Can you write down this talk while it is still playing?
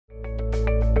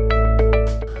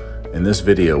In this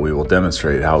video, we will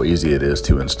demonstrate how easy it is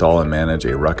to install and manage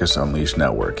a RUCKUS Unleashed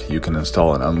network. You can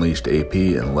install an Unleashed AP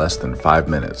in less than 5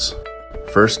 minutes.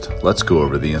 First, let's go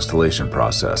over the installation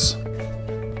process.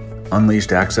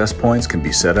 Unleashed access points can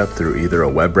be set up through either a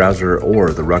web browser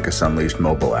or the RUCKUS Unleashed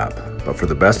mobile app, but for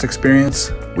the best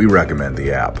experience, we recommend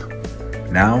the app.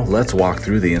 Now, let's walk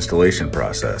through the installation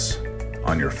process.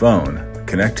 On your phone,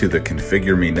 connect to the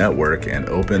Configure Me network and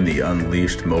open the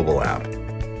Unleashed mobile app.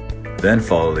 Then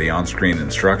follow the on-screen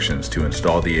instructions to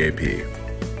install the AP.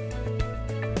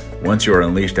 Once your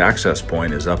Unleashed access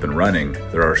point is up and running,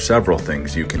 there are several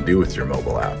things you can do with your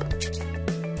mobile app.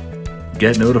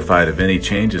 Get notified of any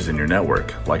changes in your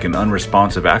network, like an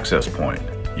unresponsive access point.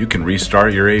 You can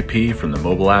restart your AP from the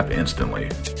mobile app instantly.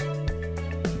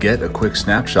 Get a quick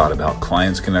snapshot about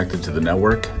clients connected to the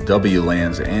network,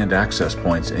 WLANs, and access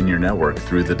points in your network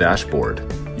through the dashboard.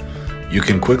 You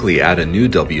can quickly add a new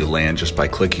WLAN just by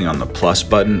clicking on the plus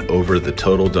button over the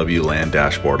total WLAN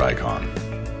dashboard icon.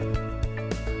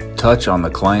 Touch on the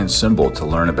client symbol to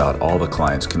learn about all the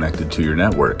clients connected to your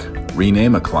network.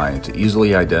 Rename a client to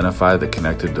easily identify the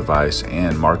connected device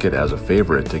and mark it as a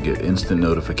favorite to get instant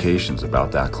notifications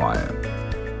about that client.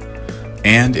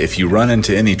 And if you run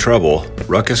into any trouble,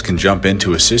 RUCKUS can jump in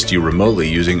to assist you remotely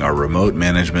using our remote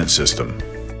management system.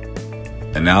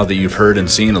 And now that you've heard and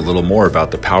seen a little more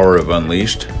about the power of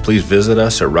Unleashed, please visit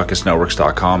us at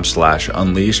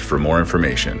ruckusnetworks.com/unleashed for more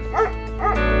information.